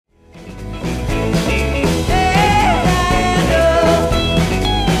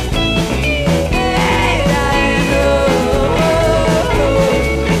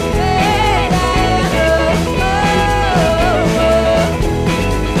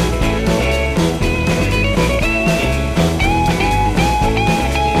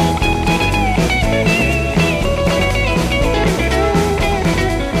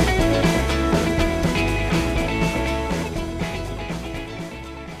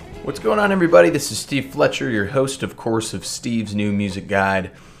What's going on, everybody? This is Steve Fletcher, your host, of course, of Steve's New Music Guide.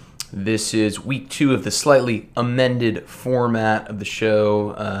 This is week 2 of the slightly amended format of the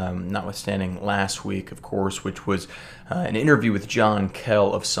show, notwithstanding last week, of course, which was an interview with John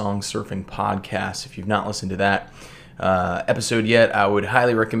Kell of Song Surfing Podcast. If you've not listened to that episode yet, I would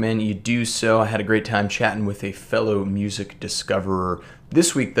highly recommend you do so. I had a great time chatting with a fellow music discoverer.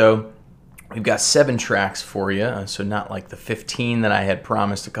 This week, though, we've got 7 tracks for you, so not like the 15 that I had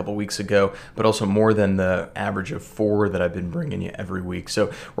promised a couple weeks ago, but also more than the average of 4 that I've been bringing you every week.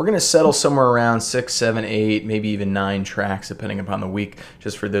 So we're going to settle somewhere around 6, 7, 8, maybe even 9 tracks, depending upon the week,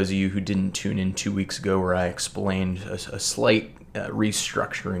 just for those of you who didn't tune in 2 weeks ago where I explained a slight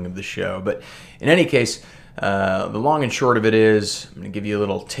restructuring of the show. But in any case, the long and short of it is, I'm going to give you a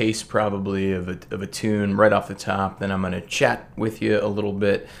little taste probably of a tune right off the top, then I'm going to chat with you a little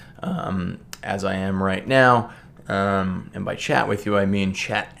bit, as I am right now, and by chat with you I mean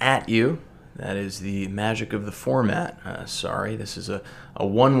chat at you. That is the magic of the format. Sorry, this is a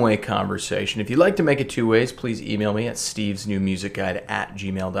one-way conversation. If you'd like to make it 2 ways, please email me at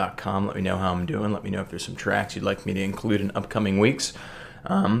stevesnewmusicguide@gmail.com. Let me know how I'm doing. Let me know if there's some tracks you'd like me to include in upcoming weeks.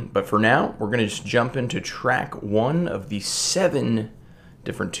 But for now, we're going to just jump into track 1 of the 7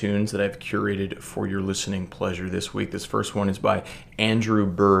 different tunes that I've curated for your listening pleasure this week. This first one is by Andrew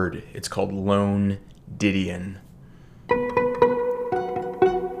Bird. It's called Lone Didion.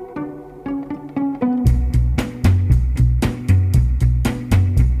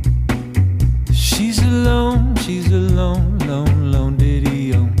 She's alone, lone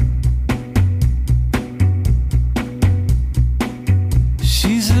Didion.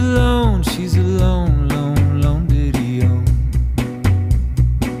 She's alone, lone Didion.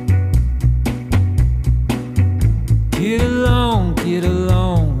 Get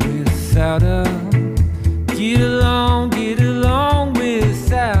along without her. Get along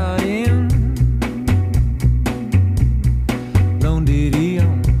without him. Lone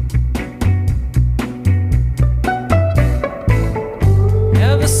Didion.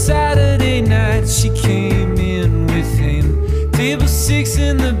 Every Saturday night she came in with him. Table 6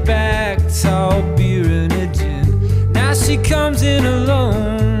 in the back, tall beer and a gin. Now she comes in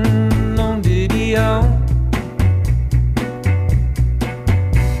alone, lone Didion.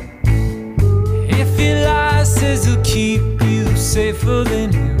 If he lies, says he'll keep you safer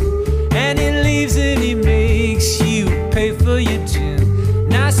than him, and he leaves and he makes you pay for your gin.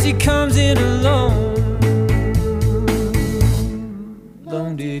 Now she comes in alone,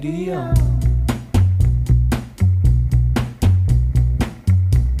 lone Didion.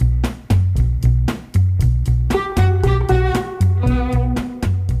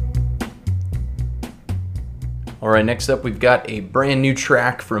 All right, next up we've got a brand new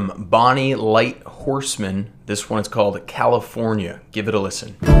track from Bonnie Light Horseman. This one is called California. Give it a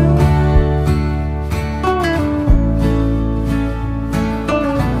listen.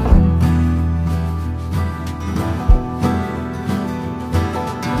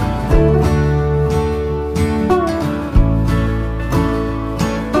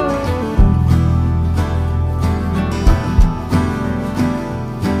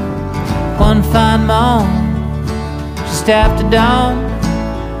 One fine morn, just after dawn,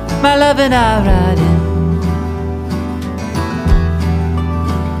 my love and I ride in.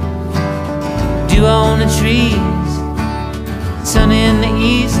 Dew on the trees, sun in the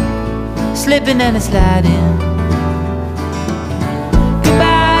east, slipping and a sliding.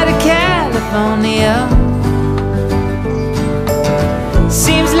 Goodbye to California.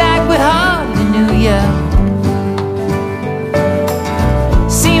 Seems like we hardly knew ya.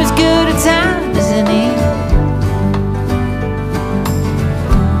 Seems good a time as any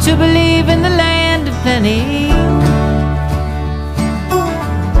to believe in the land of plenty.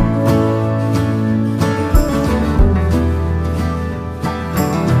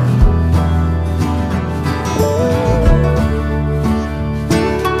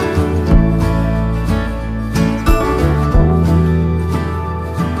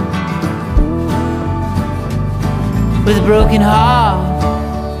 With a broken heart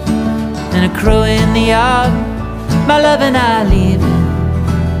and a crow in the yard, my love and I leaving.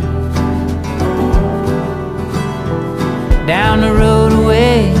 Down the road a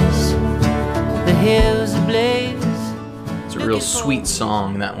ways, the hills ablaze. It's a real sweet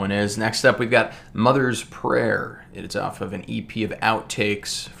song, that one is. Next up, we've got Mother's Prayer. It's off of an EP of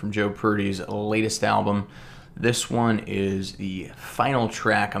outtakes from Joe Purdy's latest album. This one is the final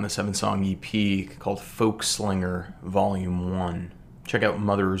track on the 7-song EP called Folk Slinger Volume 1. Check out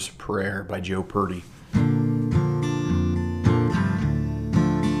Mother's Prayer by Joe Purdy.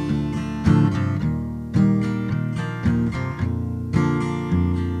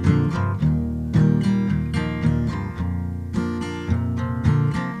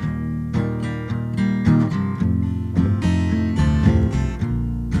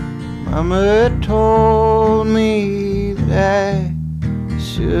 Mama told me that I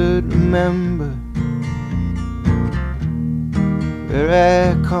should remember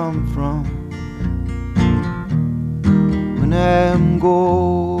where I come from when I'm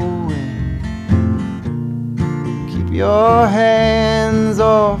going. Keep your hands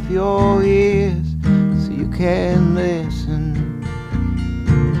off your ears so you can listen.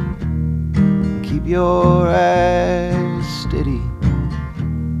 Keep your eyes steady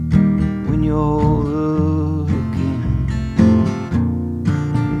when you're looking.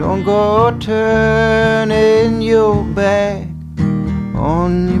 Don't go turning your back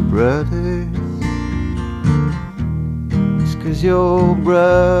on your brothers, just 'cause your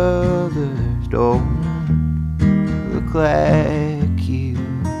brothers don't look like you.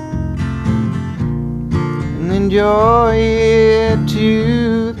 And lend your ear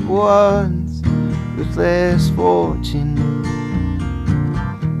to the ones with less fortune,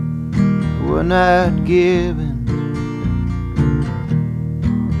 who are not given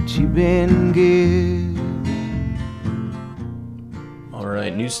what you've been given. All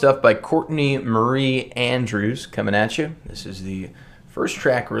right, new stuff by Courtney Marie Andrews coming at you. This is the first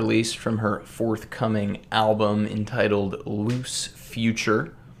track released from her forthcoming album entitled Loose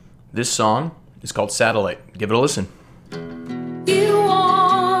Future. This song is called Satellite. Give it a listen. You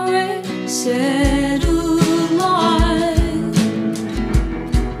are a satellite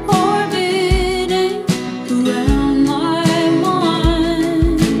orbiting around my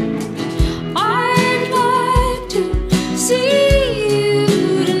mind. I'd like to see you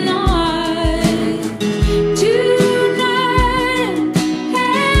tonight, tonight and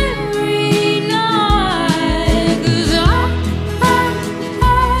every night. 'Cause I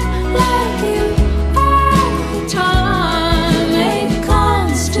like you all the time. A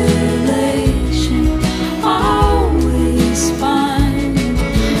constellation always fine.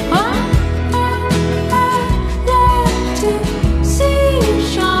 I like to see you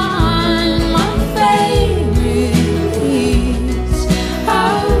shine. My favorite piece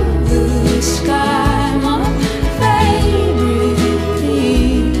of the sky. My favorite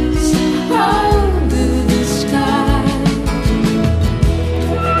piece of the sky.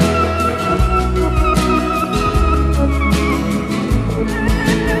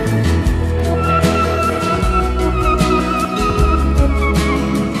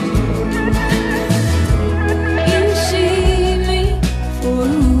 You see me for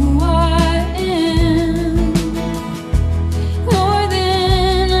who I am, more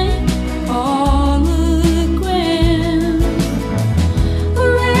than an hologram, a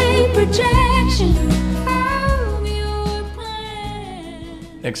ray projection of your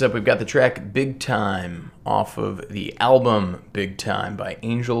plan. Next up, we've got the track Big Time off of the album Big Time by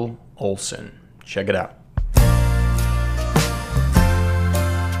Angel Olsen. Check it out.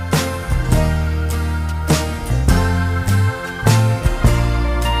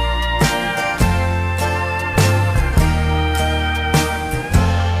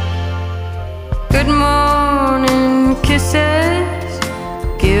 Good morning kisses,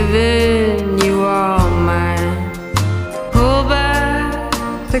 giving you all mine. Pull back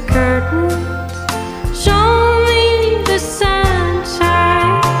the curtains, show me the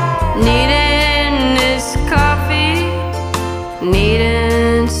sunshine. Needing this coffee,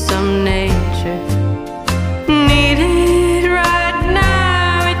 needing some nature. Need it right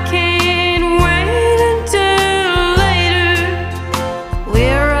now, it can't wait until later.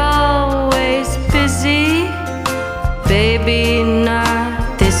 We're always busy, baby,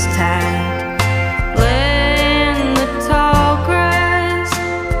 not this time. Letting the talk rise,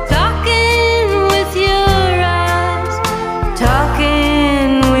 talking with your eyes,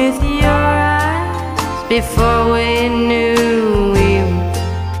 talking with your eyes. Before we knew we were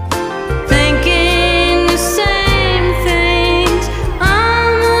thinking the same things.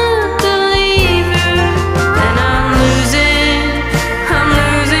 I'm a believer, and I'm losing,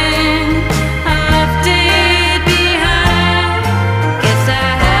 I left it behind. Guess I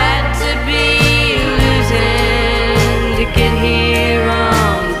had to be losing to get here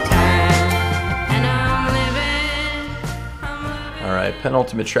on time. And I'm living. All right,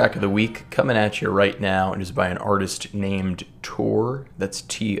 penultimate track of the week coming at you right now. It is by an artist named Tor. That's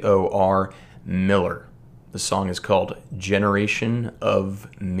Tor Miller. The song is called Generation of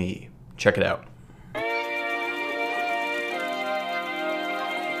Me. Check it out.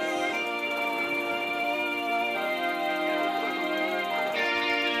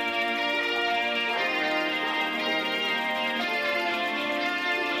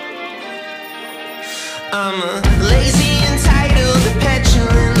 I'm a lazy, entitled,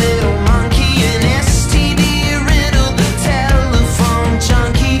 petulant little monkey, an STD riddled, the telephone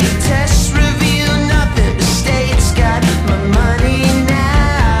junkie, test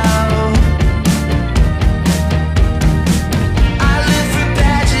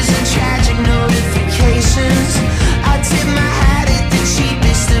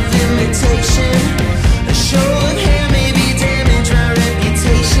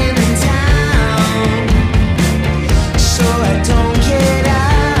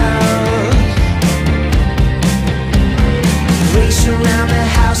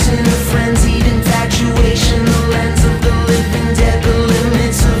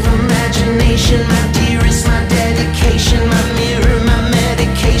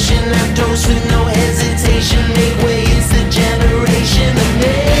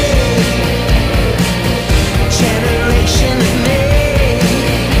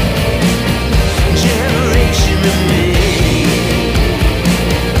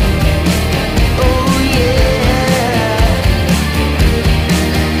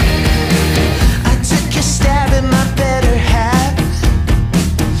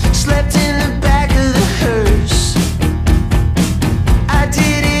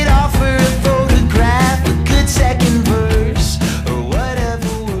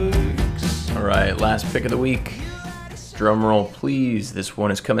of the week. Drum roll, please. This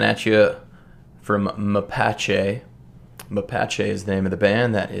one is coming at you from Mapache. Mapache is the name of the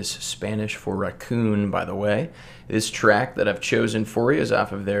band. That is Spanish for raccoon, by the way. This track that I've chosen for you is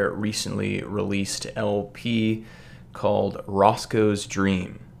off of their recently released LP called Roscoe's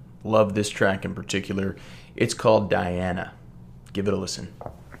Dream. Love this track in particular. It's called Diana. Give it a listen.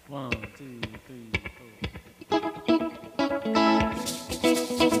 1, 2, 3, 4.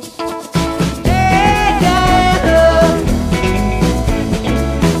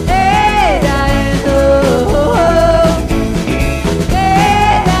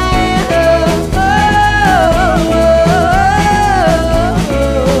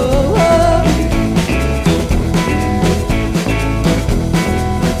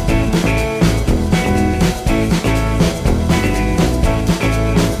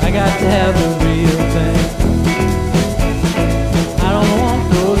 I got to have the real thing. I don't want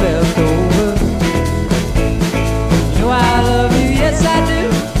no leftovers. You know I love you, yes I do.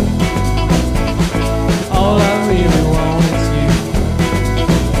 All I really want is you.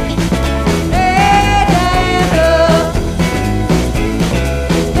 Hey Diana,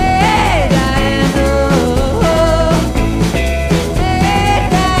 hey Diana, hey yes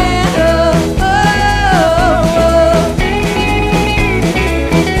I do.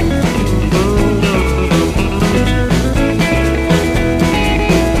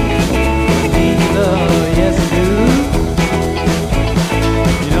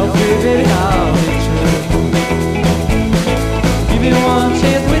 You know, baby, I'll be true. Give me one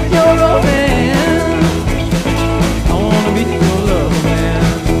chance with your romance. I wanna be your love man.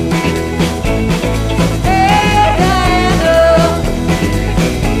 Hey Diana,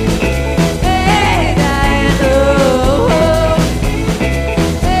 hey Diana,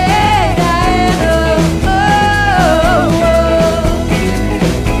 hey Diana,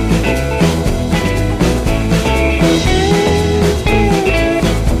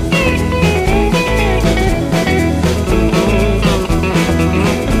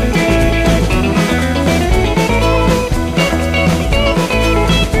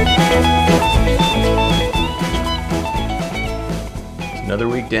 Another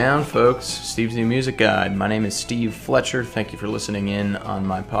week down, folks. Steve's New Music Guide. My name is Steve Fletcher. Thank you for listening in on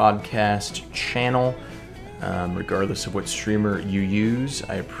my podcast channel. Regardless of what streamer you use,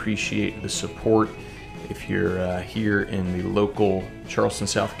 I appreciate the support. If you're here in the local Charleston,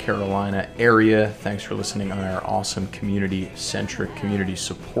 South Carolina area, thanks for listening on our awesome community-centric,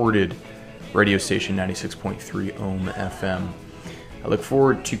 community-supported radio station 96.3 Ohm FM. I look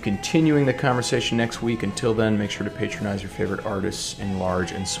forward to continuing the conversation next week. Until then, make sure to patronize your favorite artists in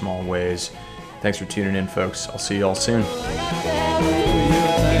large and small ways. Thanks for tuning in, folks. I'll see you all soon. I got to have the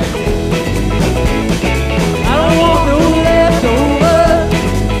real thing.